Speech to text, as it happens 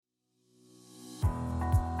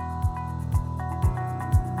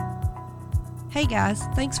Hey guys,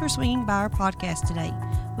 thanks for swinging by our podcast today.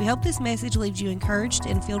 We hope this message leaves you encouraged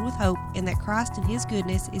and filled with hope, and that Christ and His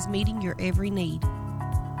goodness is meeting your every need.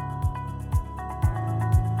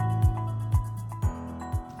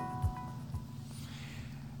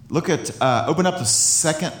 Open up to 2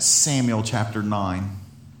 Samuel chapter 9.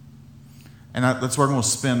 And that's where I'm going to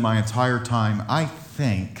spend my entire time. I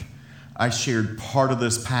think I shared part of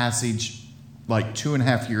this passage like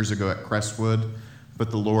 2.5 years ago at Crestwood, but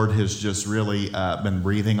the Lord has just really been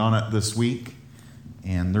breathing on it this week.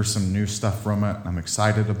 And there's some new stuff from it. I'm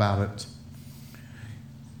excited about it.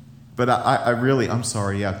 But I'm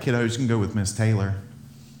sorry. Yeah, kiddos, you can go with Miss Taylor.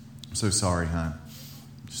 I'm so sorry, huh?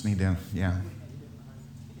 Just need to, yeah.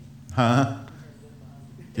 Huh?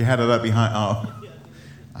 You had it up behind. Oh,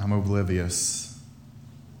 I'm oblivious.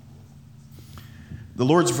 The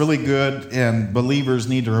Lord's really good, and believers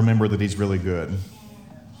need to remember that He's really good.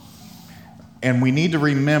 And we need to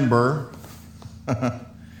remember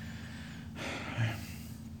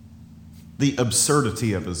the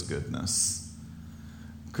absurdity of His goodness.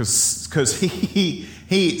 Because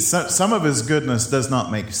some of His goodness does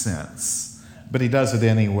not make sense, but He does it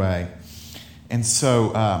anyway. And so,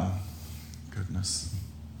 goodness,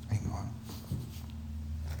 hang on.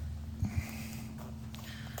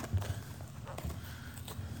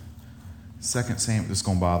 2 Samuel, this is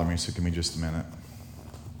going to bother me, so give me just a minute.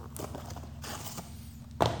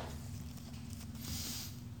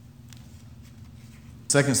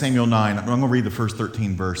 Second Samuel 9, I'm going to read the first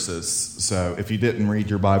 13 verses. So if you didn't read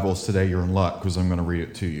your Bibles today, you're in luck, because I'm going to read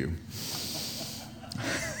it to you.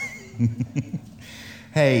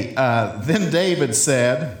 Hey, then David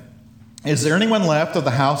said, "Is there anyone left of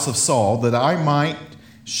the house of Saul that I might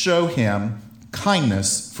show him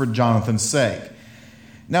kindness for Jonathan's sake?"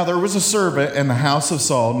 Now there was a servant in the house of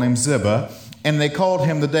Saul named Ziba, and they called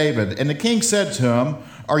him to David. And the king said to him,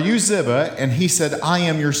 "Are you Ziba?" And he said, "I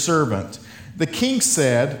am your servant." The king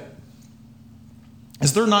said,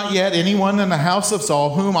 "Is there not yet anyone in the house of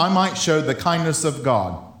Saul whom I might show the kindness of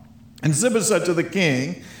God?" And Ziba said to the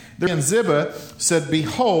king, and Ziba said,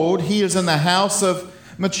 "Behold, he is in the house of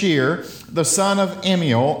Machir, the son of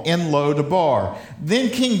Amiel, in Lo-debar." Then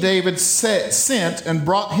King David sent and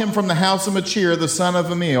brought him from the house of Machir, the son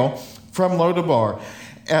of Amiel, from Lo-debar.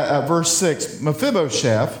 Verse 6,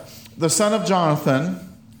 Mephibosheth, the son of Jonathan,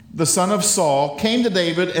 the son of Saul, came to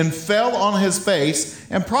David and fell on his face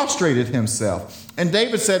and prostrated himself. And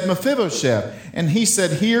David said, "Mephibosheth." And he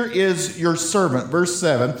said, "Here is your servant." Verse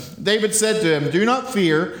 7, David said to him, "Do not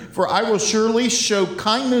fear, for I will surely show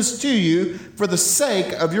kindness to you for the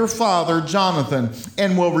sake of your father Jonathan,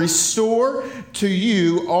 and will restore to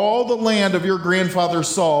you all the land of your grandfather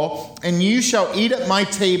Saul, and you shall eat at my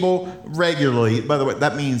table regularly." By the way,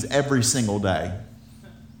 that means every single day.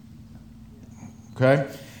 Okay?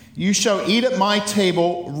 "You shall eat at my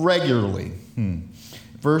table regularly."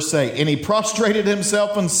 Verse 8, and he prostrated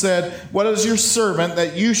himself and said, "What is your servant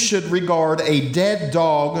that you should regard a dead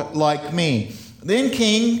dog like me?" Then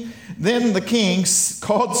the king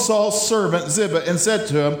called Saul's servant Ziba and said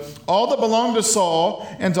to him, "All that belonged to Saul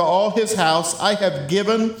and to all his house I have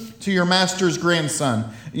given to your master's grandson.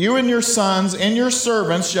 You and your sons and your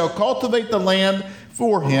servants shall cultivate the land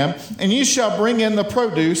for him, and you shall bring in the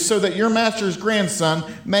produce so that your master's grandson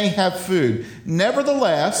may have food.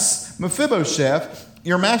 Nevertheless, Mephibosheth,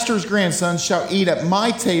 your master's grandson, shall eat at my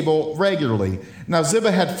table regularly." Now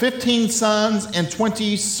Ziba had 15 sons and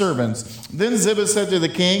 20 servants. Then Ziba said to the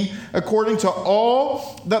king, "According to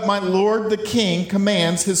all that my lord the king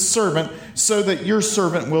commands his servant, so that your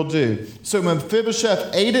servant will do." So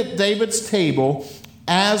Mephibosheth ate at David's table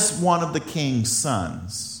as one of the king's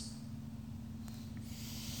sons.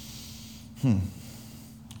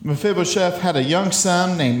 Mephibosheth had a young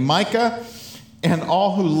son named Micah, and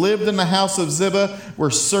all who lived in the house of Ziba were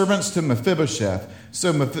servants to Mephibosheth.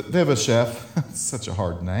 So Mephibosheth, such a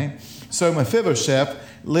hard name. So Mephibosheth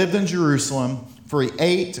lived in Jerusalem, for he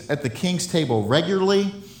ate at the king's table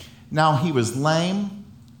regularly. Now he was lame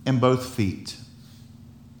in both feet.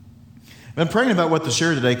 I've been praying about what to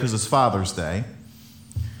share today because it's Father's Day.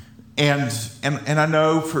 And I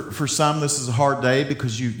know for some this is a hard day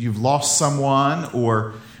because you've lost someone,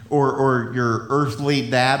 or your earthly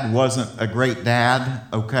dad wasn't a great dad,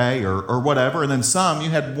 okay, or whatever. And then some, you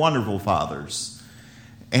had wonderful fathers.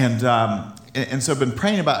 And so I've been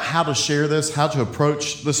praying about how to share this, how to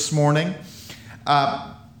approach this morning,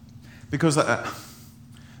 because I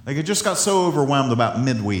just got so overwhelmed about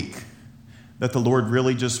midweek that the Lord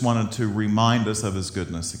really just wanted to remind us of His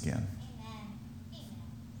goodness again.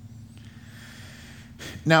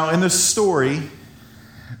 Now, in this story,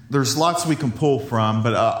 there's lots we can pull from,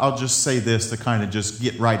 but I'll just say this to kind of just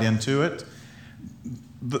get right into it.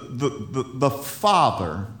 the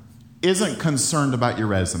Father isn't concerned about your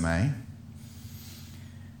resume.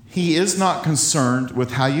 He is not concerned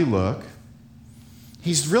with how you look.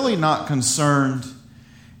 He's really not concerned.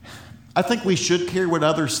 I think we should care what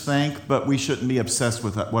others think, but we shouldn't be obsessed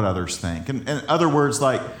with what others think. In other words,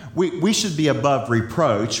 like we should be above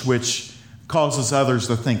reproach, which causes others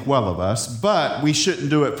to think well of us, but we shouldn't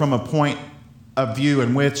do it from a point of view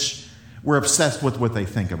in which we're obsessed with what they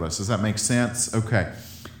think of us. Does that make sense? Okay.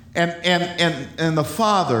 And the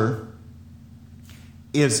Father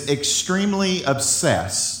is extremely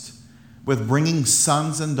obsessed with bringing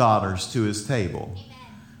sons and daughters to his table.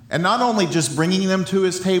 And not only just bringing them to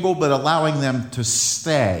his table, but allowing them to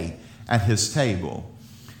stay at his table.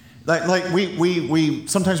 Like we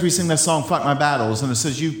sometimes we sing this song, Fight My Battles, and it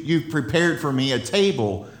says, you've prepared for me a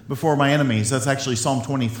table before my enemies. That's actually Psalm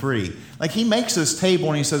 23. Like he makes this table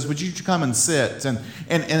and he says, would you come and sit?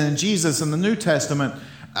 And Jesus in the New Testament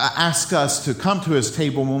asks us to come to his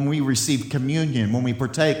table when we receive communion, when we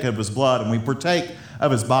partake of his blood and we partake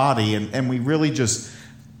of his body, and we really just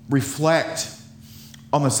reflect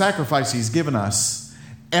on the sacrifice he's given us.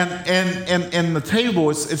 And the table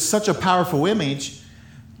is such a powerful image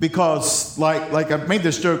because like I've made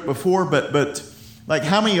this joke before, but like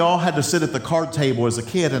how many of y'all had to sit at the card table as a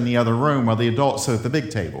kid in the other room while the adults sit at the big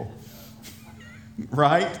table?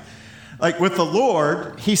 Right? Like with the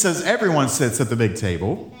Lord, he says everyone sits at the big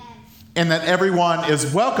table and that everyone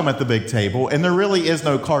is welcome at the big table, and there really is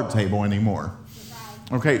no card table anymore.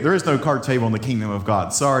 Okay, there is no card table in the kingdom of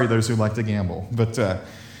God. Sorry, those who like to gamble, but that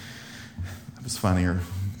was funnier.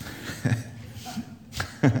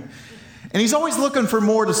 And he's always looking for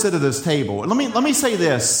more to sit at this table. Let me say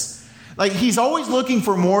this. Like, he's always looking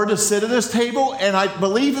for more to sit at this table, and I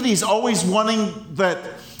believe that he's always wanting that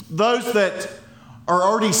those that are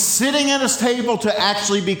already sitting at his table to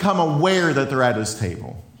actually become aware that they're at his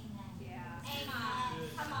table.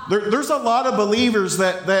 There's a lot of believers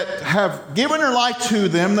that have given their life to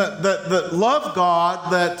them, that love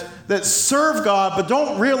God, that serve God, but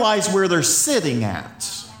don't realize where they're sitting at.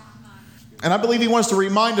 And I believe he wants to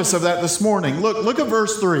remind us of that this morning. Look at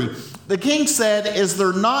verse 3. The king said, is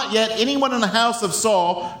there not yet anyone in the house of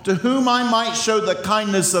Saul to whom I might show the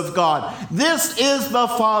kindness of God? This is the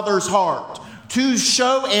Father's heart, to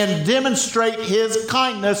show and demonstrate his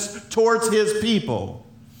kindness towards his people.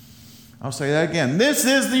 I'll say that again. This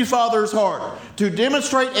is the Father's heart, to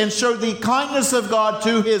demonstrate and show the kindness of God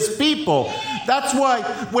to his people. That's why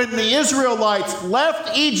when the Israelites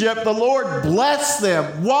left Egypt, the Lord blessed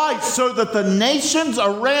them. Why? So that the nations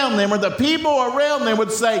around them, or the people around them,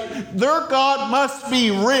 would say, their God must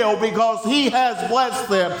be real because he has blessed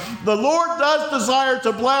them. The Lord does desire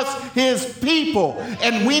to bless his people,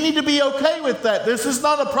 and we need to be okay with that. This is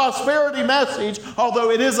not a prosperity message,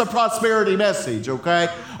 although it is a prosperity message, okay?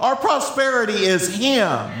 Our prosperity is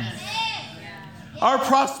him. Our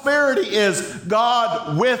prosperity is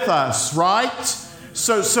God with us, right?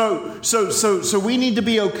 So we need to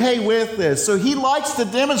be okay with this. So he likes to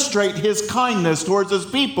demonstrate his kindness towards his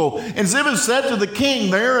people. And Ziba said to the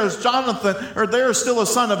king, there is still a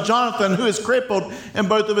son of Jonathan who is crippled in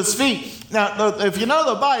both of his feet. Now, if you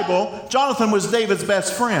know the Bible, Jonathan was David's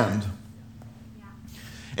best friend.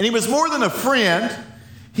 And he was more than a friend.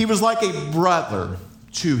 He was like a brother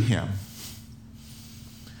to him.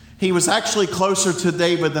 He was actually closer to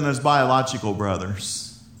David than his biological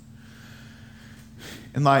brothers.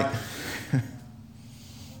 And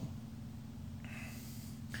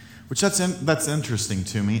which that's interesting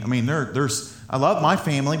to me. I mean, I love my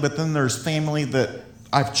family, but then there's family that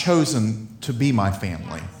I've chosen to be my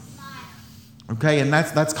family. Okay, and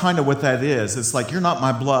that's kind of what that is. It's like, you're not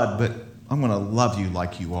my blood, but I'm going to love you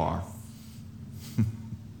like you are.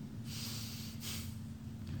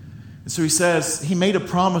 So he says, he made a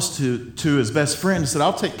promise to his best friend. He said,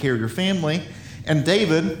 I'll take care of your family. And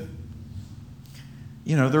David,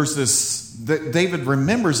 there's this, David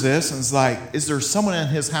remembers this and is like, is there someone in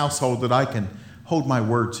his household that I can hold my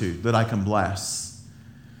word to, that I can bless?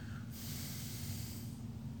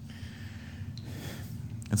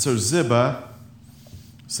 And so Ziba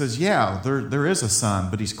says, yeah, there is a son,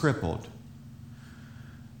 but he's crippled.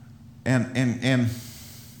 And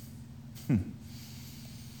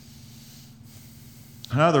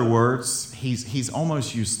in other words, he's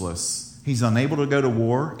almost useless. He's unable to go to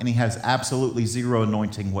war, and he has absolutely zero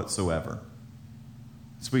anointing whatsoever.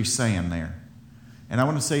 That's what he's saying there. And I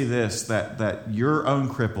want to say this, that your own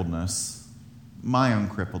crippledness, my own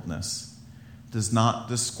crippledness, does not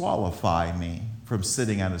disqualify me from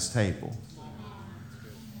sitting at his table.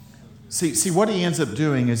 See, what he ends up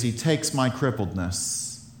doing is he takes my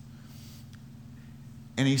crippledness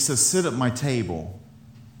and he says, sit at my table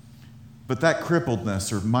But that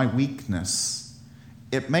crippledness or my weakness,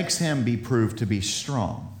 it makes him be proved to be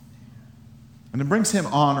strong. And it brings him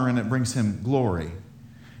honor and it brings him glory.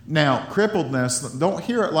 Now, crippledness, don't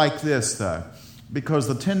hear it like this, though, because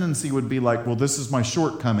the tendency would be like, well, this is my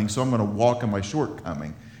shortcoming, so I'm going to walk in my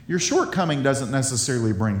shortcoming. Your shortcoming doesn't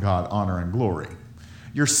necessarily bring God honor and glory.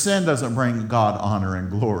 Your sin doesn't bring God honor and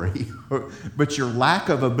glory, but your lack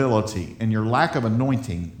of ability and your lack of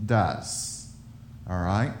anointing does. All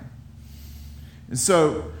right? And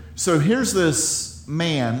so here's this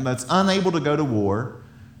man that's unable to go to war,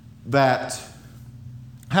 that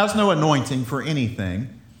has no anointing for anything,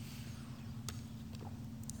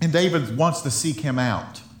 and David wants to seek him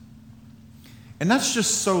out. And that's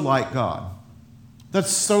just so like God.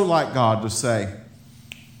 That's so like God to say,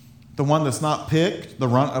 the one that's not picked, the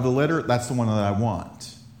runt of the litter, that's the one that I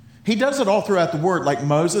want. He does it all throughout the Word. Like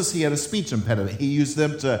Moses, he had a speech impediment. He used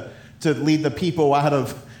them to lead the people out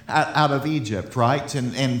of Egypt, right?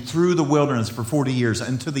 And through the wilderness for 40 years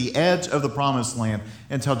and to the edge of the promised land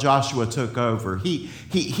until Joshua took over. He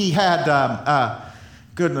had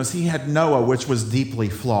he had Noah, which was deeply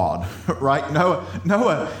flawed, right?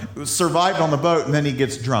 Noah survived on the boat and then he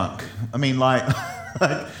gets drunk. I mean, like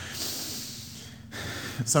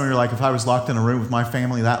some of you are like, if I was locked in a room with my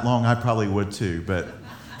family that long, I probably would too, but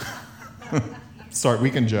sorry, we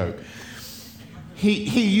can joke.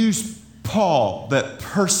 He used Paul, that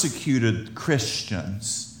persecuted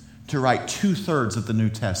Christians, to write 2/3 of the New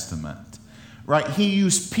Testament. Right? He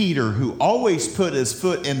used Peter, who always put his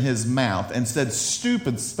foot in his mouth and said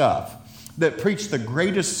stupid stuff, that preached the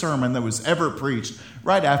greatest sermon that was ever preached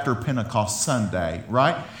right after Pentecost Sunday,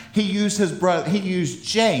 right? He used his brother, he used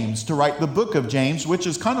James to write the book of James, which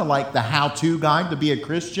is kind of like the how-to guide to be a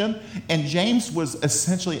Christian. And James was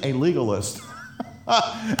essentially a legalist.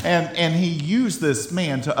 and he used this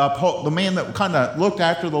man to uphold, the man that kind of looked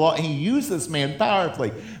after the law. He used this man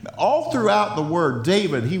powerfully. All throughout the Word,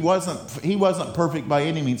 David, he wasn't perfect by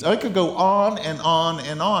any means. I could go on and on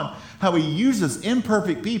and on. How he uses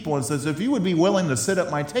imperfect people and says, if you would be willing to sit at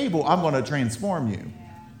my table, I'm going to transform you.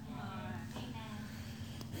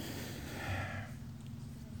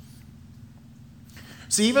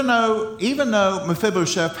 See, even though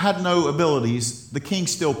Mephibosheth had no abilities, the king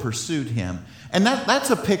still pursued him. And that's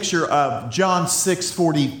a picture of John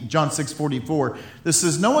 6:44. This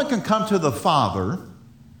says, no one can come to the Father.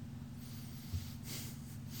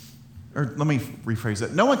 Or let me rephrase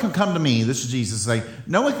it. No one can come to me, this is Jesus saying,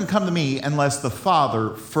 no one can come to me unless the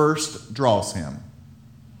Father first draws him.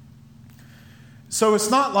 So it's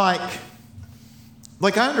not like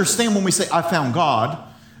I understand when we say, I found God,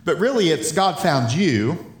 but really it's God found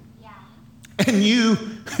you. Yeah. And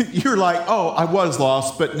you're like, oh, I was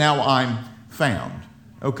lost, but now I'm found.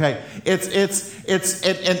 Okay?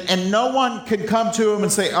 And no one can come to him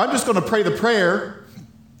and say, I'm just going to pray the prayer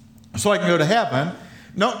so I can go to heaven.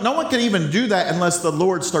 No one can even do that unless the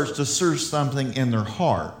Lord starts to stir something in their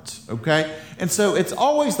heart. Okay? And so it's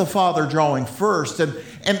always the Father drawing first.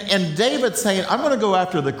 And David saying, I'm going to go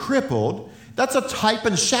after the crippled. That's a type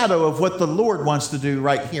and shadow of what the Lord wants to do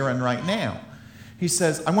right here and right now. He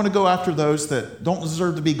says, I'm going to go after those that don't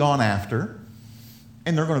deserve to be gone after,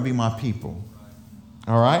 and they're going to be my people.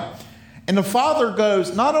 All right? And the Father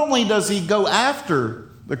goes, not only does he go after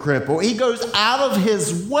the cripple, he goes out of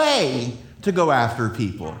his way to go after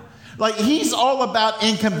people. Like, he's all about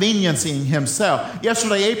inconveniencing himself.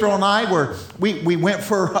 Yesterday, April and I we went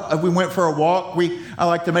for a walk. I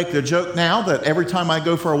like to make the joke now that every time I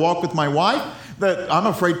go for a walk with my wife, that I'm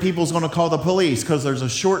afraid people's going to call the police because there's a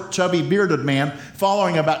short, chubby, bearded man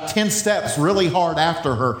following about 10 steps really hard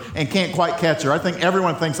after her and can't quite catch her. I think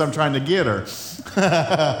everyone thinks I'm trying to get her.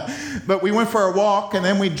 But we went for a walk and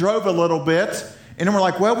then we drove a little bit. And then we're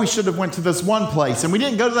like, well, we should have went to this one place. And we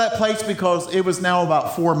didn't go to that place because it was now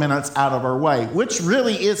about 4 minutes out of our way, which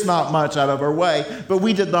really is not much out of our way, but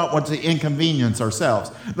we did not want to inconvenience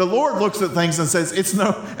ourselves. The Lord looks at things and says, it's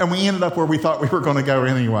no, and we ended up where we thought we were going to go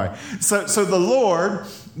anyway. So the Lord,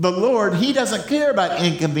 he doesn't care about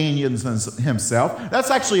inconveniencing himself.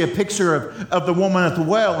 That's actually a picture of the woman at the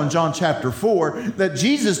well in John chapter 4, that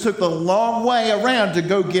Jesus took the long way around to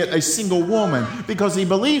go get a single woman because he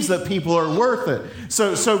believes that people are worth it.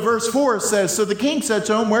 So verse 4 says, so the king said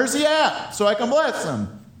to him, where's he at? So I can bless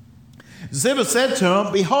him. Ziba said to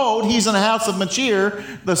him, behold, he's in the house of Machir,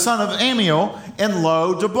 the son of Amiel, in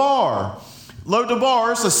Lo-Debar.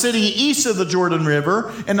 Lo-Debar is a city east of the Jordan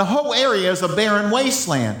River, and the whole area is a barren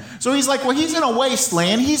wasteland. So he's like, well, he's in a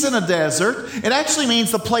wasteland, he's in a desert. It actually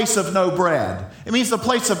means the place of no bread. It means the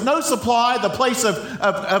place of no supply, the place of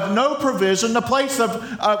no provision, the place of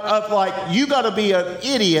like, you got to be an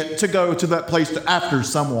idiot to go to that place after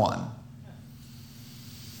someone.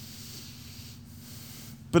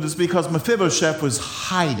 But it's because Mephibosheth was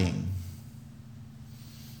hiding.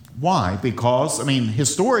 Why? Because,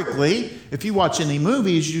 historically, if you watch any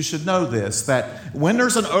movies, you should know this, that when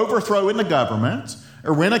there's an overthrow in the government,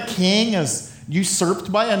 or when a king is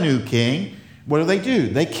usurped by a new king, what do?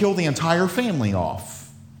 They kill the entire family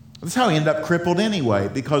off. That's how he ended up crippled anyway,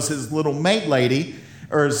 because his little maid lady,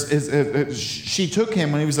 she took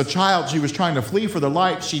him when he was a child. She was trying to flee for their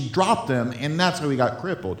life. She dropped him, and that's how he got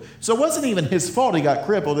crippled. So it wasn't even his fault he got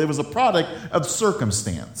crippled. It was a product of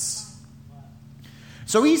circumstance.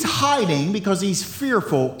 So he's hiding because he's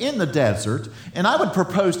fearful in the desert. And I would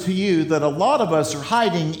propose to you that a lot of us are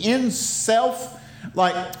hiding in self.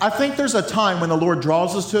 Like, I think there's a time when the Lord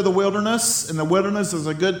draws us to the wilderness, and the wilderness is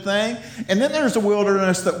a good thing. And then there's a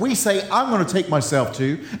wilderness that we say, I'm going to take myself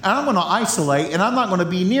to, and I'm going to isolate, and I'm not going to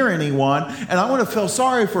be near anyone, and I'm going to feel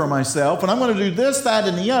sorry for myself, and I'm going to do this, that,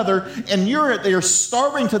 and the other. And you're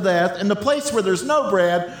starving to death in the place where there's no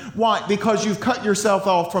bread. Why? Because you've cut yourself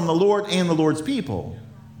off from the Lord and the Lord's people.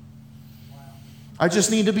 I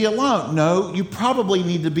just need to be alone. No, you probably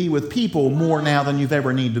need to be with people more now than you've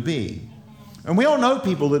ever need to be. And we all know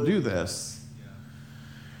people that do this.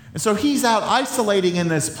 And so he's out isolating in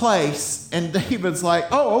this place, and David's like,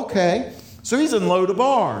 oh, okay. So he's in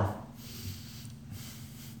Lo-debar.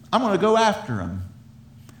 I'm going to go after him.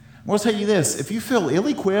 I'm going to tell you this. If you feel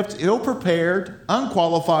ill-equipped, ill-prepared,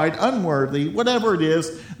 unqualified, unworthy, whatever it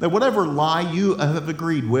is, that whatever lie you have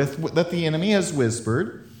agreed with, that the enemy has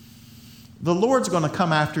whispered, the Lord's going to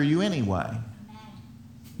come after you anyway.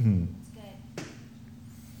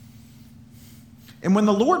 And when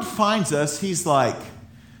the Lord finds us, he's like,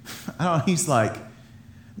 not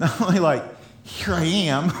only like, here I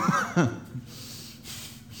am,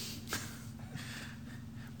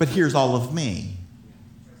 but here's all of me.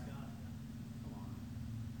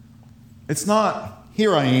 It's not,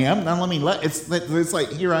 here I am, now it's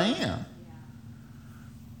like, here I am.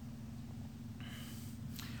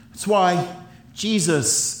 That's why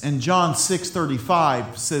Jesus in John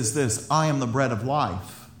 6:35 says this, I am the bread of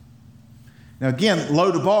life. Now again,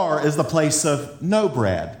 Lo-debar is the place of no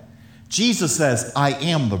bread. Jesus says, I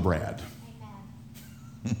am the bread.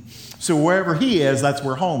 So wherever he is, that's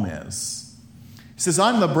where home is. He says,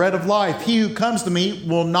 I'm the bread of life. He who comes to me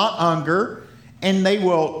will not hunger, and they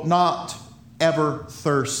will not ever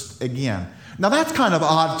thirst again. Now that's kind of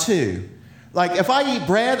odd too. Like if I eat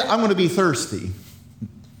bread, I'm going to be thirsty.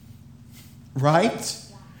 Right?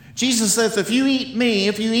 Jesus says, if you eat me,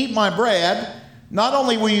 if you eat my bread, not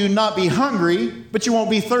only will you not be hungry, but you won't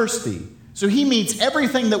be thirsty. So he meets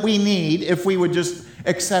everything that we need if we would just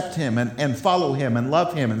accept him and follow him and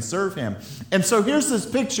love him and serve him. And so here's this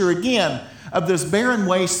picture again of this barren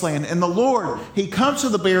wasteland. And the Lord, he comes to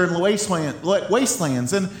the barren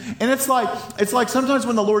wastelands. And it's like sometimes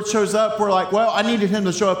when the Lord shows up, we're like, well, I needed him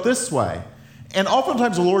to show up this way. And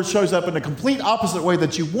oftentimes the Lord shows up in a complete opposite way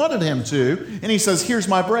that you wanted him to. And he says, here's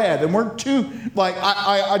my bread. And we're too, like,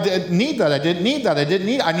 I didn't need that. I didn't need that. I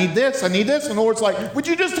need this. And the Lord's like, would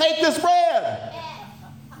you just take this bread?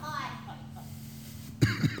 Come on.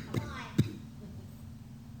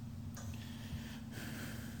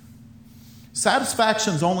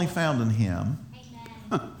 Satisfaction's only found in him.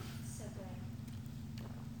 Amen. So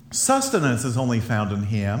good. Sustenance is only found in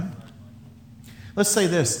him. Let's say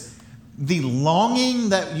this. The longing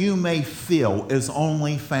that you may feel is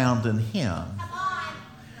only found in him.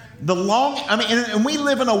 And we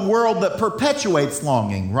live in a world that perpetuates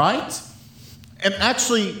longing, right? And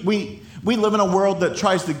actually, we live in a world that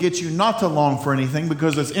tries to get you not to long for anything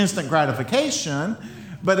because it's instant gratification.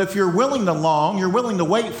 But if you're willing to long, you're willing to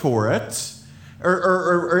wait for it.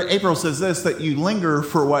 Or April says this, that you linger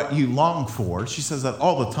for what you long for. She says that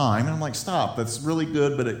all the time. And I'm like, stop, that's really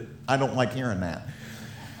good, but I don't like hearing that.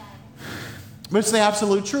 But it's the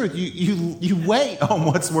absolute truth. You wait on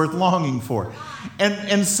what's worth longing for.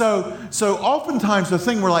 And so oftentimes the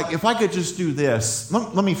thing we're like, if I could just do this,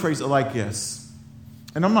 let me phrase it like this.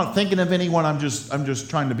 And I'm not thinking of anyone, I'm just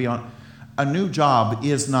trying to be on. A new job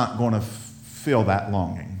is not going to fill that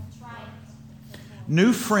longing.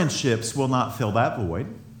 New friendships will not fill that void.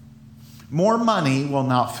 More money will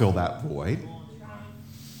not fill that void.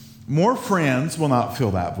 More friends will not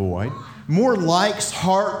fill that void. More likes,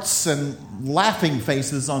 hearts, and laughing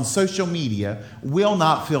faces on social media will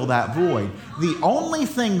not fill that void. The only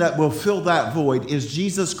thing that will fill that void is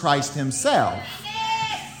Jesus Christ himself.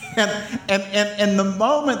 And the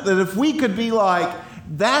moment that if we could be like,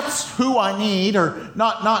 that's who I need, or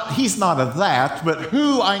not he's not of that, but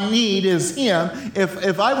who I need is him.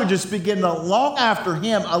 If I would just begin to long after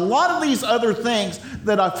him, a lot of these other things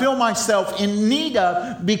that I feel myself in need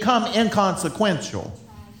of become inconsequential.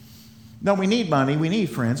 No, we need money, we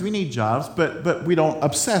need friends, we need jobs, but we don't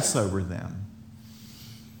obsess over them.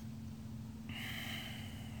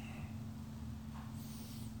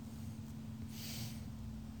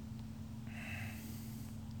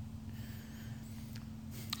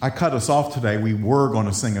 I cut us off today. We were going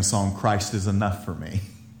to sing a song, Christ is Enough for Me.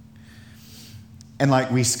 And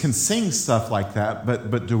like we can sing stuff like that,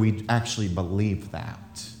 but do we actually believe that?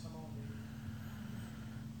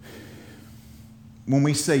 When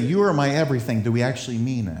we say, you are my everything, do we actually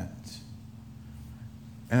mean it?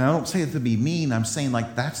 And I don't say it to be mean. I'm saying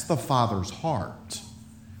like that's the Father's heart.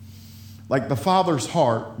 Like the Father's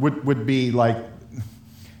heart would be like,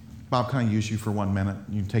 Bob, can I use you for 1 minute?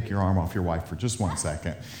 You can take your arm off your wife for just 1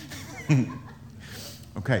 second.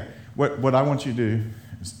 Okay, what I want you to do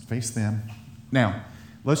is face them. Now,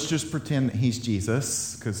 let's just pretend that he's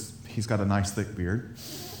Jesus, because he's got a nice thick beard.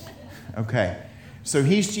 Okay, so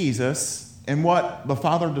he's Jesus, and what the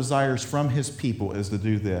Father desires from his people is to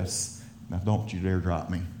do this. Now, don't you dare drop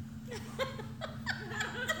me.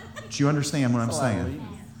 Do you understand what I'm saying?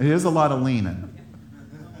 It is a lot of leaning.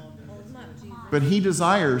 But he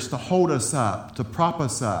desires to hold us up, to prop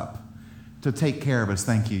us up, to take care of us.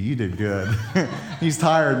 Thank you. You did good. He's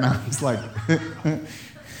tired now. He's like...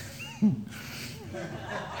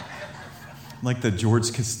 like the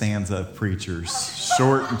George Costanza of preachers.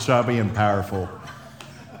 Short and chubby and powerful.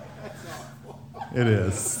 It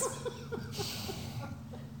is.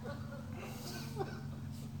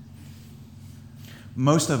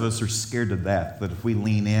 Most of us are scared to death that if we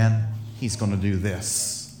lean in, he's going to do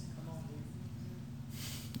this.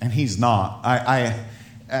 And he's not. I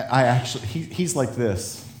actually, he's like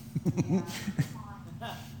this.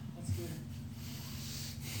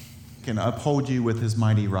 Can uphold you with his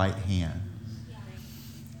mighty right hand.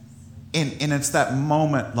 And it's that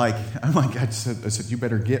moment, like, I'm like, I said, you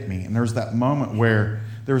better get me. And there's that moment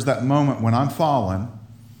when I'm falling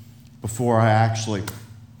before I actually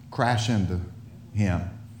crash into him,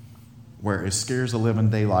 where it scares the living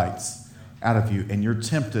daylights out of you, and you're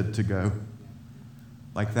tempted to go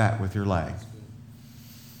like that with your leg.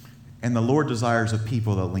 And the Lord desires a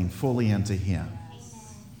people that lean fully into him.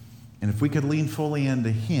 And if we could lean fully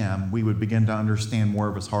into him, we would begin to understand more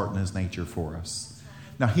of his heart and his nature for us.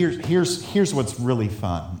 Now, here's what's really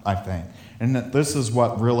fun, I think. And this is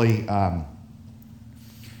what really, I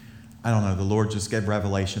don't know, the Lord just gave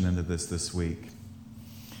revelation into this week.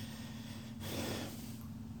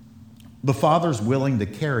 The Father's willing to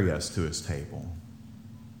carry us to his table.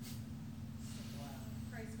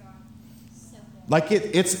 Like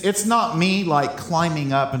it's not me like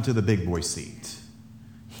climbing up into the big boy seat.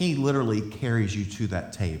 He literally carries you to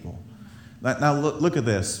that table. Now look at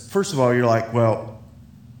this. First of all, you're like, well,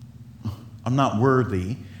 I'm not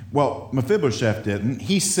worthy. Well, Mephibosheth didn't.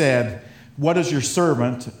 He said, what is your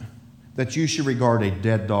servant that you should regard a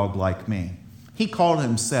dead dog like me? He called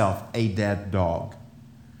himself a dead dog.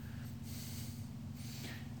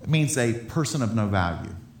 It means a person of no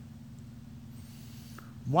value.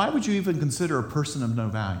 Why would you even consider a person of no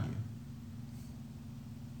value?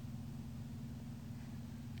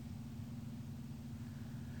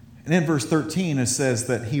 And in verse 13, it says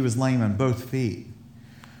that he was lame on both feet.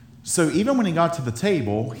 So even when he got to the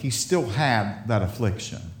table, he still had that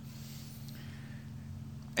affliction.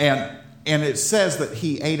 And it says that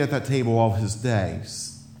he ate at that table all his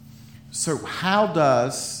days. So how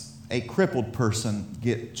does a crippled person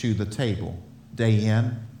get to the table day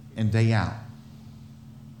in and day out?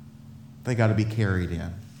 They got to be carried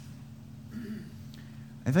in.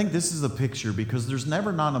 I think this is a picture because there's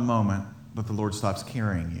never not a moment that the Lord stops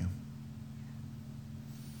carrying you.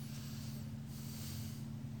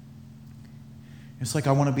 It's like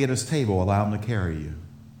I want to be at his table. Allow him to carry you.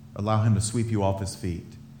 Allow him to sweep you off his feet.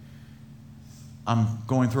 I'm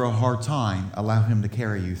going through a hard time. Allow him to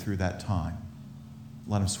carry you through that time.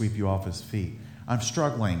 Let him sweep you off his feet. I'm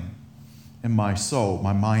struggling in my soul,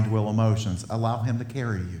 my mind, will, emotions. Allow him to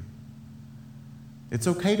carry you. It's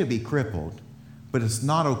okay to be crippled, but it's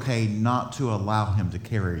not okay not to allow him to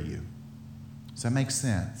carry you. Does that make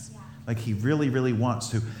sense? Yeah. Like he really, really wants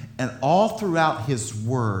to. And all throughout his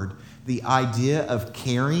word, the idea of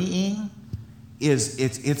carrying is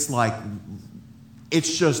it's like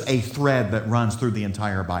it's just a thread that runs through the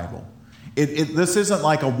entire Bible. This isn't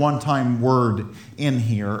like a one-time word in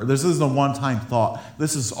here. This isn't a one-time thought.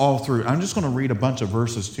 This is all through. I'm just going to read a bunch of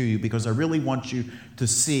verses to you because I really want you to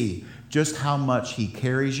see just how much he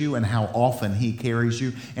carries you and how often he carries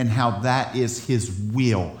you and how that is his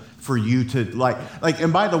will for you to like.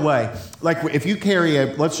 And by the way, like if you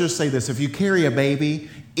carry let's just say this, if you carry a baby,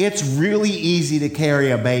 it's really easy to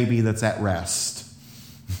carry a baby that's at rest.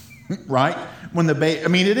 Right? When the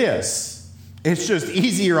baby, it is. It's just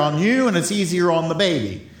easier on you and it's easier on the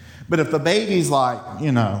baby. But if the baby's like,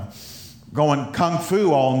 going kung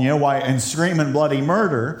fu on you and screaming bloody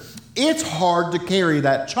murder, it's hard to carry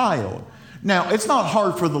that child. Now, it's not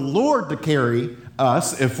hard for the Lord to carry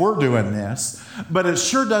us if we're doing this, but it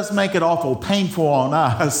sure does make it awful painful on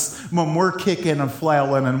us when we're kicking and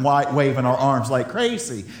flailing and waving our arms like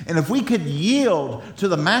crazy. And if we could yield to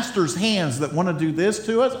the Master's hands that want to do this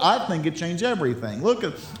to us, I think it'd change everything. Look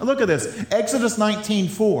at this. Exodus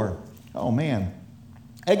 19:4. Oh, man.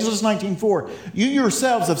 Exodus 19:4. You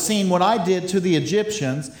yourselves have seen what I did to the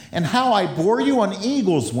Egyptians and how I bore you on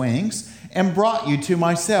eagle's wings and brought you to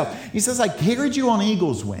myself. He says, I carried you on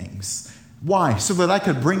eagle's wings. Why? So that I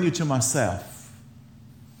could bring you to myself.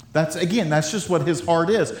 That's just what his heart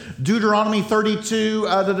is. Deuteronomy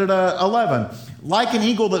 32:11. Like an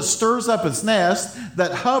eagle that stirs up its nest,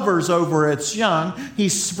 that hovers over its young, he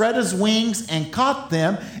spread his wings and caught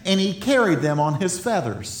them, and he carried them on his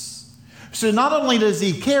feathers. So not only does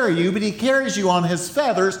he carry you, but he carries you on his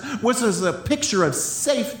feathers, which is a picture of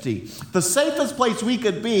safety. The safest place we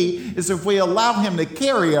could be is if we allow him to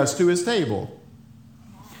carry us to his table.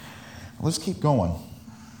 Let's keep going.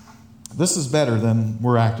 This is better than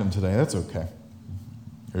we're acting today. That's okay.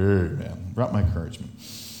 Amen. Brought my encouragement.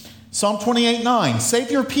 Psalm 28:9.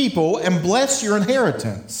 Save your people and bless your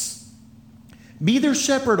inheritance. Be their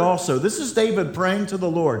shepherd also. This is David praying to the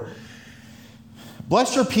Lord.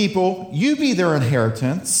 Bless your people. You be their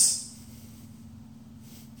inheritance.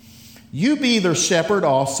 You be their shepherd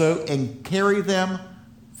also and carry them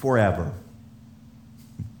forever.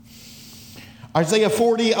 Isaiah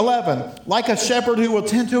 40:11. Like a shepherd who will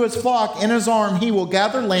tend to his flock, in his arm he will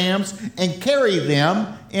gather lambs and carry them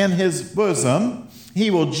in his bosom. He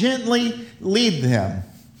will gently lead them.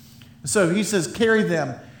 So he says carry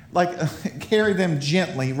them, carry them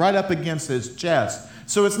gently right up against his chest.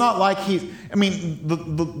 So it's not like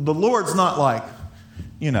the Lord's not like,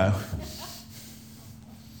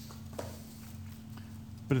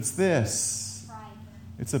 but it's this.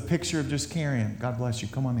 It's a picture of just carrying. God bless you.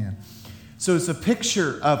 Come on in. So it's a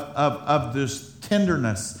picture of this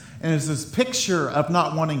tenderness. And it's this picture of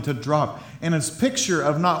not wanting to drop. And it's picture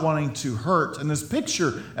of not wanting to hurt. And this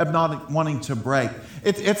picture of not wanting to break.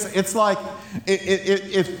 It's like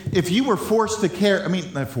if you were forced to carry,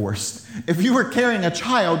 if you were carrying a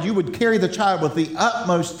child, you would carry the child with the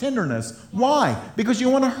utmost tenderness. Why? Because you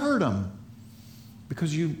want to hurt them.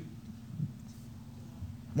 Because you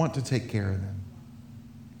want to take care of them.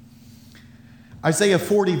 Isaiah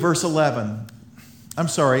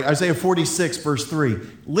 46, verse 3.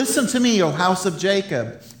 Listen to me, O house of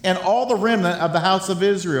Jacob, and all the remnant of the house of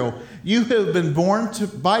Israel. You who have been born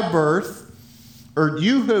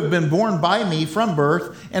by me from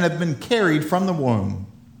birth, and have been carried from the womb.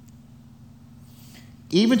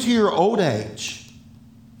 Even to your old age,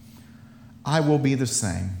 I will be the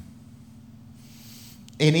same.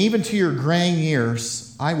 And even to your graying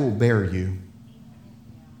years, I will bear you.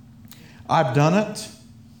 I've done it,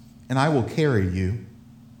 and I will carry you,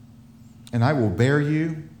 and I will bear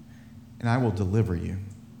you, and I will deliver you.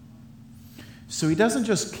 So he doesn't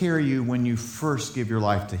just carry you when you first give your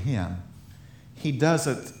life to him. He does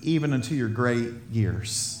it even into your gray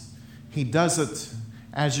years. He does it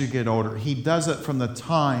as you get older. He does it from the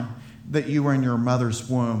time that you were in your mother's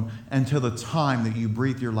womb until the time that you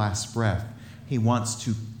breathe your last breath. He wants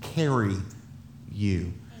to carry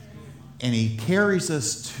you. And he carries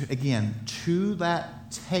us, to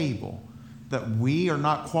that table that we are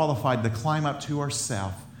not qualified to climb up to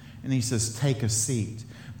ourselves. And he says, take a seat.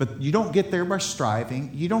 But you don't get there by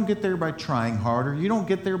striving. You don't get there by trying harder. You don't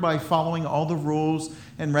get there by following all the rules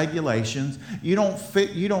and regulations. You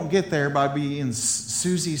don't get there by being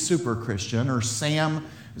Susie Super Christian or Sam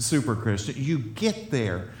Super Christian. You get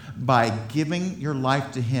there by giving your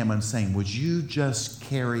life to him and saying, would you just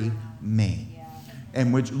carry me?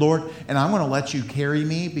 And Lord, and I'm going to let you carry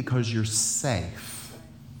me because you're safe.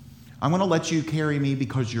 I'm going to let you carry me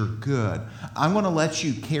because you're good. I'm going to let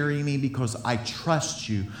you carry me because I trust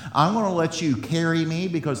you. I'm going to let you carry me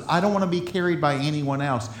because I don't want to be carried by anyone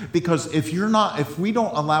else. Because if we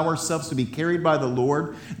don't allow ourselves to be carried by the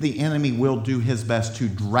Lord, the enemy will do his best to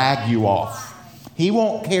drag you off. He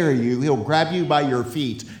won't carry you. He'll grab you by your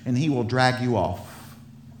feet and he will drag you off.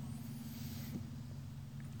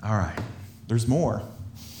 All right. There's more.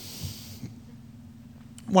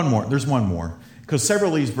 There's one more. Because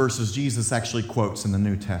several of these verses Jesus actually quotes in the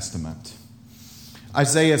New Testament.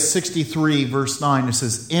 Isaiah 63, verse 9, it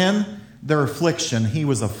says, in their affliction he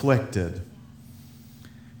was afflicted.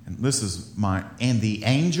 And and the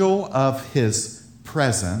angel of his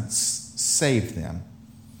presence saved them.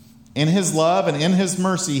 In his love and in his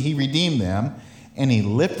mercy, he redeemed them, and he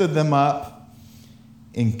lifted them up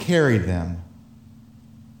and carried them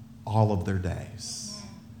all of their days.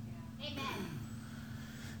 Amen.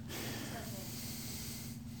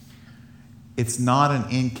 It's not an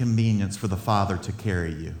inconvenience for the Father to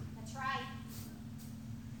carry you. That's right.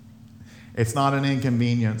 It's not an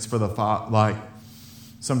inconvenience for the Father. Like,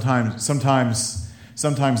 sometimes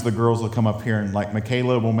the girls will come up here and, like,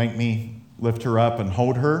 Michaela will make me lift her up and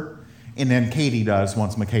hold her. And then Katie does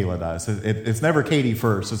once Michaela does. It's never Katie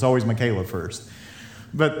first. It's always Michaela first.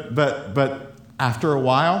 But after a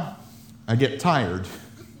while, I get tired.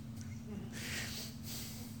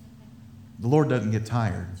 The Lord doesn't get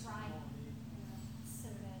tired. That's right. So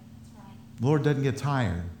good. That's right. The Lord doesn't get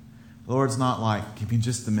tired. The Lord's not like, give me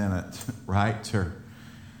just a minute, right? Or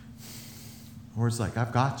the Lord's like,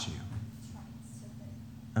 I've got you. That's right. So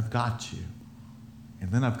good. I've got you.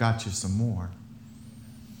 And then I've got you some more.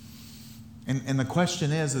 And the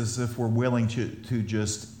question is if we're willing to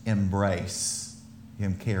just embrace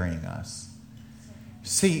him carrying us.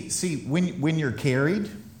 See, when you're carried,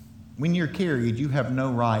 you have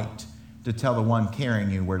no right to tell the one carrying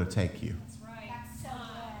you where to take you. That's right. That's so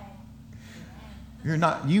good. You're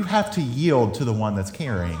not. You have to yield to the one that's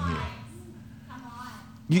carrying you. Come on.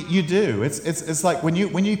 You do. It's like when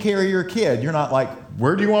you carry your kid, you're not like,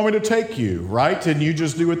 where do you want me to take you, right? And you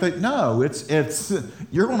just do what they. No, it's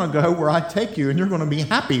you're going to go where I take you, and you're going to be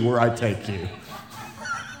happy where I take you.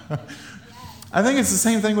 I think it's the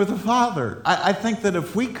same thing with the Father. I think that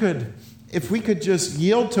if we could just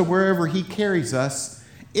yield to wherever he carries us,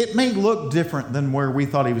 it may look different than where we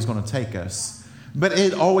thought he was going to take us, but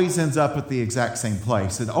it always ends up at the exact same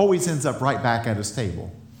place. It always ends up right back at his table,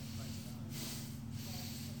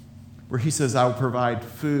 where he says, I will provide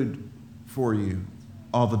food for you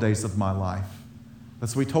all the days of my life.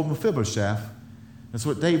 That's what he told Mephibosheth. That's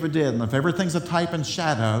what David did. And if everything's a type and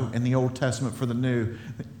shadow in the Old Testament for the New,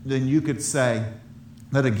 then you could say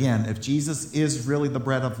that again, if Jesus is really the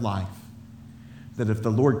bread of life, that if the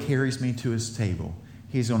Lord carries me to his table,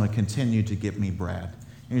 he's going to continue to give me bread.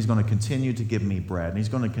 And he's going to continue to give me bread. And he's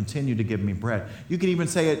going to continue to give me bread. You could even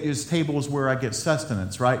say at his table is where I get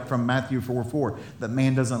sustenance, right? From Matthew 4:4, that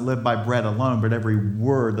man doesn't live by bread alone, but every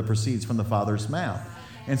word that proceeds from the Father's mouth.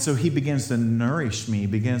 And so he begins to nourish me,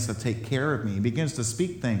 begins to take care of me, begins to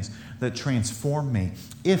speak things that transform me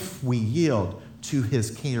if we yield to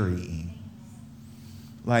his carrying.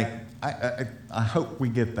 Like, I hope we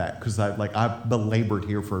get that, because I've belabored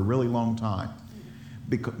here for a really long time.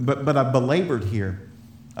 But I belabored here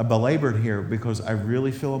because I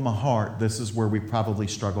really feel in my heart this is where we probably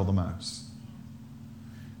struggle the most.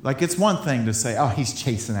 Like, it's one thing to say, oh, he's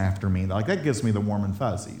chasing after me. Like, that gives me the warm and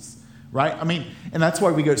fuzzies. Right? I mean, and that's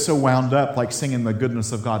why we get so wound up, like singing the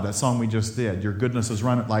goodness of God, that song we just did. Your goodness is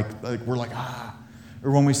running, like we're like, ah.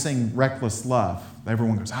 Or when we sing Reckless Love,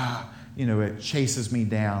 everyone goes, ah. You know, it chases me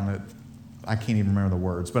down. I can't even remember the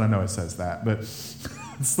words, but I know it says that. But it's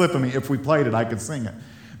slipping me. If we played it, I could sing it.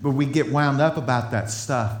 But we get wound up about that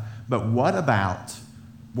stuff. But what about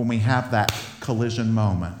when we have that collision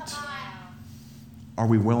moment? Are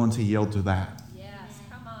we willing to yield to that?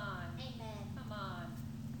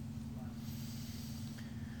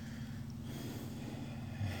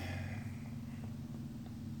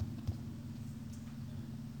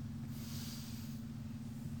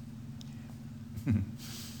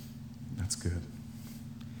 That's good.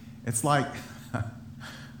 It's like,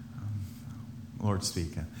 Lord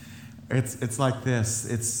speaking, it's like this.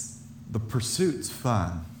 It's the pursuit's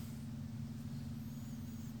fun,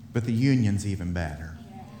 but the union's even better.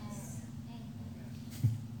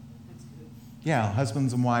 Yeah,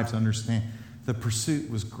 husbands and wives understand the pursuit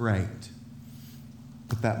was great,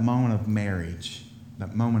 but that moment of marriage,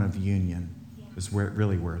 that moment of union, is where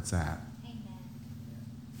it's at.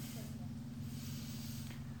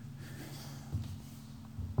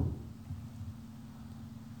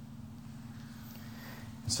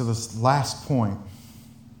 So this last point,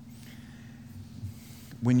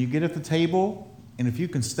 when you get at the table, and if you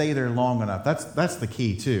can stay there long enough, that's the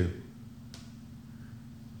key too.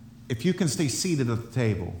 If you can stay seated at the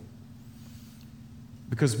table,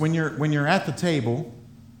 because when you're at the table,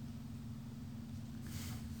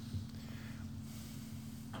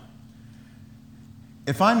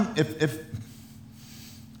 if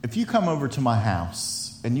you come over to my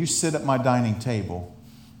house and you sit at my dining table,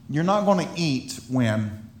 you're not going to eat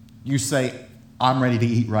when you say, I'm ready to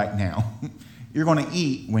eat right now. You're going to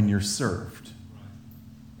eat when you're served.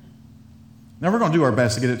 Now, we're going to do our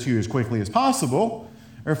best to get it to you as quickly as possible.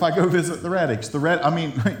 Or if I go visit the Reddicks,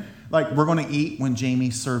 we're going to eat when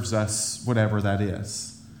Jamie serves us whatever that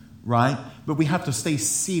is. right? But we have to stay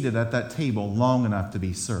seated at that table long enough to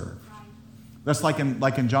be served. That's like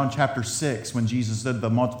in John chapter 6 when Jesus did the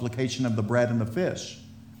multiplication of the bread and the fish,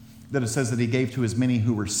 that it says that he gave to as many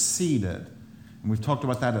who were seated. And we've talked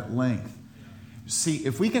about that at length. See,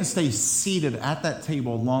 if we can stay seated at that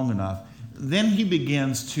table long enough, then he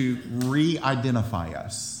begins to re-identify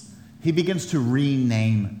us. He begins to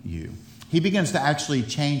rename you. He begins to actually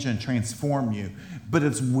change and transform you. But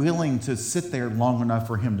it's willing to sit there long enough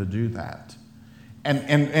for him to do that.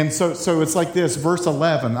 And so it's like this, verse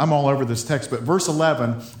 11. I'm all over this text, but verse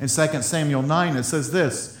 11 in 2 Samuel 9, it says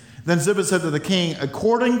this. Then Ziba said to the king,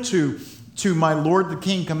 according to my lord the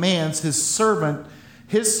king commands, his servant,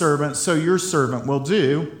 so your servant will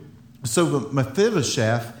do. So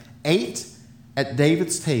Mephibosheth ate at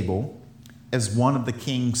David's table as one of the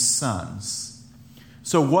king's sons.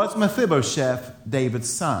 So was Mephibosheth David's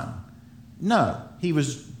son? No, he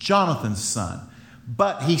was Jonathan's son.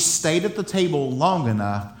 But he stayed at the table long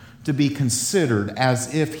enough to be considered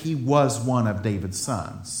as if he was one of David's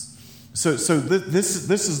sons. So this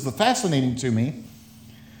is the fascinating to me,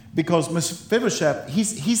 because Mephibosheth,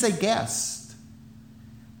 he's a guest.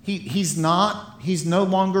 He's no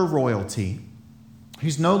longer royalty.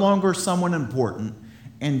 He's no longer someone important.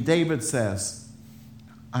 And David says,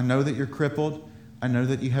 I know that you're crippled. I know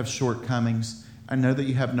that you have shortcomings. I know that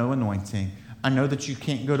you have no anointing. I know that you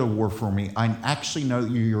can't go to war for me. I actually know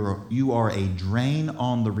that you are a drain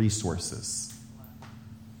on the resources.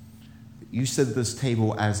 You sit at this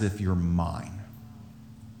table as if you're mine.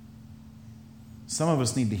 Some of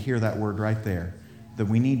us need to hear that word right there. That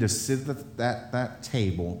we need to sit at that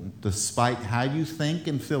table, despite how you think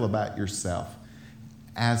and feel about yourself,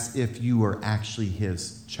 as if you are actually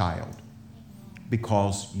his child.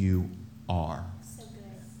 Because you are. So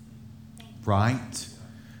good. Right?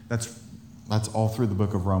 That's all through the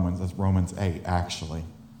book of Romans. That's Romans 8, actually.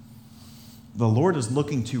 The Lord is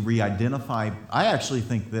looking to re-identify. I actually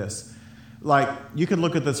think this. Like, you can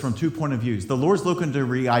look at this from 2 points of view. The Lord's looking to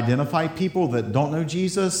re-identify people that don't know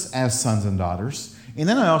Jesus as sons and daughters. And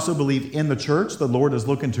then I also believe in the church, the Lord is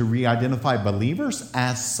looking to re-identify believers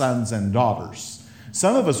as sons and daughters.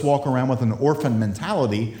 Some of us walk around with an orphan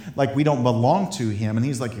mentality, like we don't belong to him. And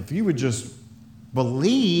he's like, if you would just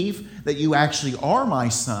believe that you actually are my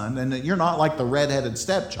son and that you're not like the redheaded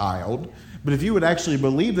stepchild, but if you would actually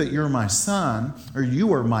believe that you're my son or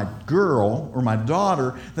you are my girl or my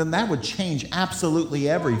daughter, then that would change absolutely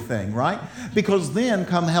everything, right? Because then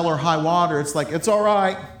come hell or high water, it's like, it's all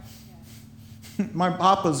right. My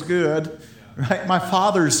papa's good, right? My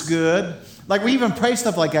father's good. Like, we even pray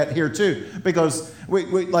stuff like that here too, because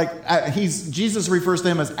Jesus refers to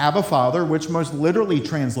him as Abba Father, which most literally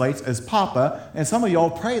translates as Papa, and some of y'all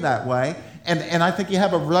pray that way, and I think you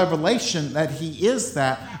have a revelation that he is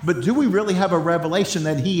that, but do we really have a revelation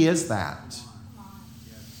that he is that?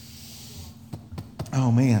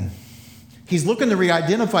 Oh man. He's looking to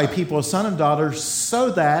re-identify people as son and daughter so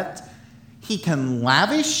that he can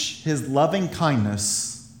lavish his loving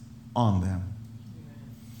kindness on them.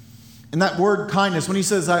 And that word kindness, when he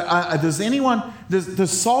says,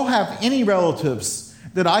 does Saul have any relatives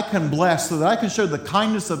that I can bless so that I can show the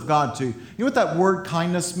kindness of God to? You know what that word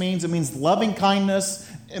kindness means? It means loving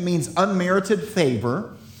kindness. It means unmerited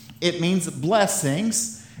favor. It means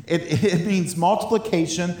blessings. It means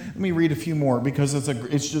multiplication. Let me read a few more because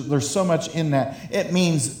there's so much in that. It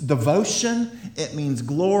means devotion. It means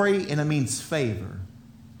glory. And it means favor.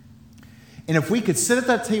 And if we could sit at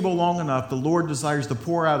that table long enough, the Lord desires to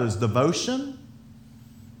pour out his devotion.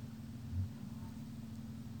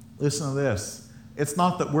 Listen to this. It's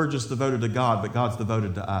not that we're just devoted to God, but God's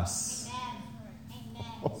devoted to us. Amen.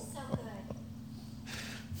 So good.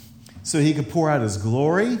 So he could pour out his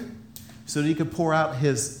glory, so that he could pour out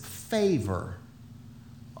his favor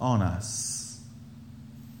on us.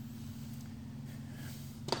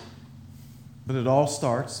 But it all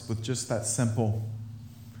starts with just that simple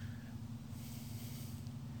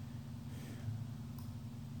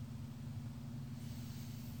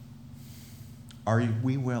are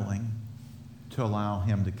we willing to allow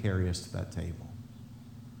him to carry us to that table?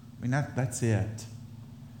 I mean, that's it.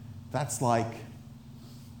 That's the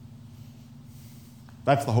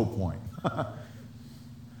whole point.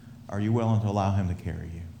 Are you willing to allow him to carry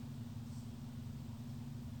you?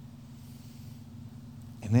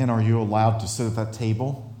 And then are you allowed to sit at that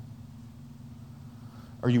table?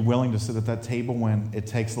 Are you willing to sit at that table when it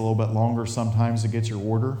takes a little bit longer sometimes to get your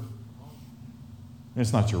order?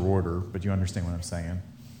 It's not your order, but you understand what I'm saying.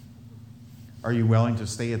 Are you willing to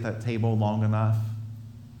stay at that table long enough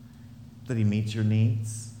that he meets your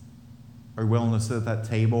needs? Are you willing to sit at that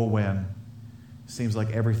table when seems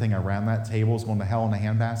like everything around that table is going to hell in a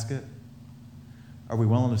handbasket? Are we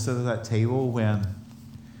willing to sit at that table when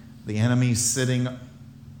the enemy's sitting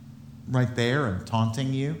right there and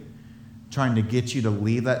taunting you, trying to get you to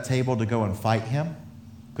leave that table to go and fight him?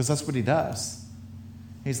 Because that's what he does.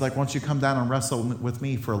 He's like, why don't you come down and wrestle with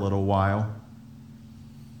me for a little while?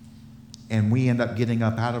 And we end up getting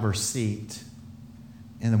up out of our seat,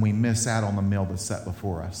 and then we miss out on the meal that's set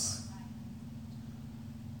before us.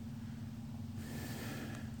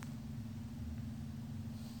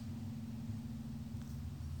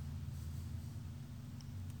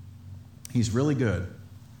 He's really good.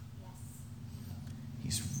 Yes.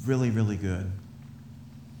 He's really, really good.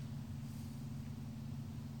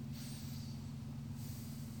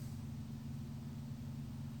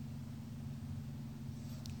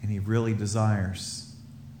 And he really desires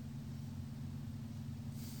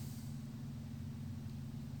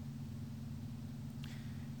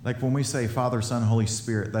like when we say Father, Son, Holy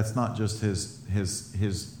Spirit, that's not just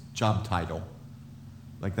his job title.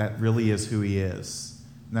 Like that really is who he is.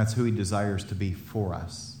 And that's who he desires to be for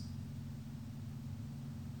us.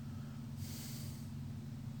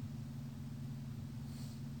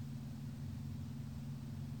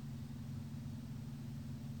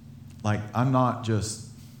 Like I'm not just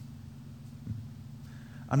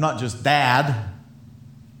dad.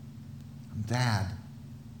 I'm dad.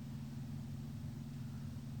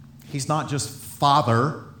 He's not just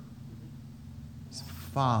father. He's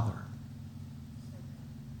father.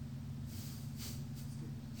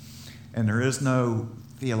 And there is no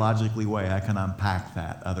theologically way I can unpack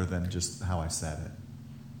that other than just how I said it.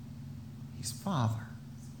 He's father.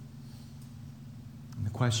 And the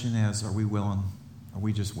question is, are we willing? Are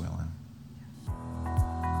we just willing?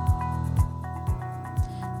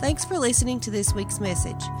 Thanks for listening to this week's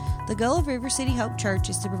message. The goal of River City Hope Church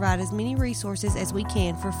is to provide as many resources as we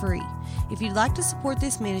can for free. If you'd like to support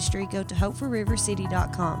this ministry, go to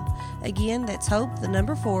hopeforrivercity.com. Again, that's hope, the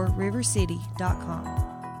number 4, rivercity.com.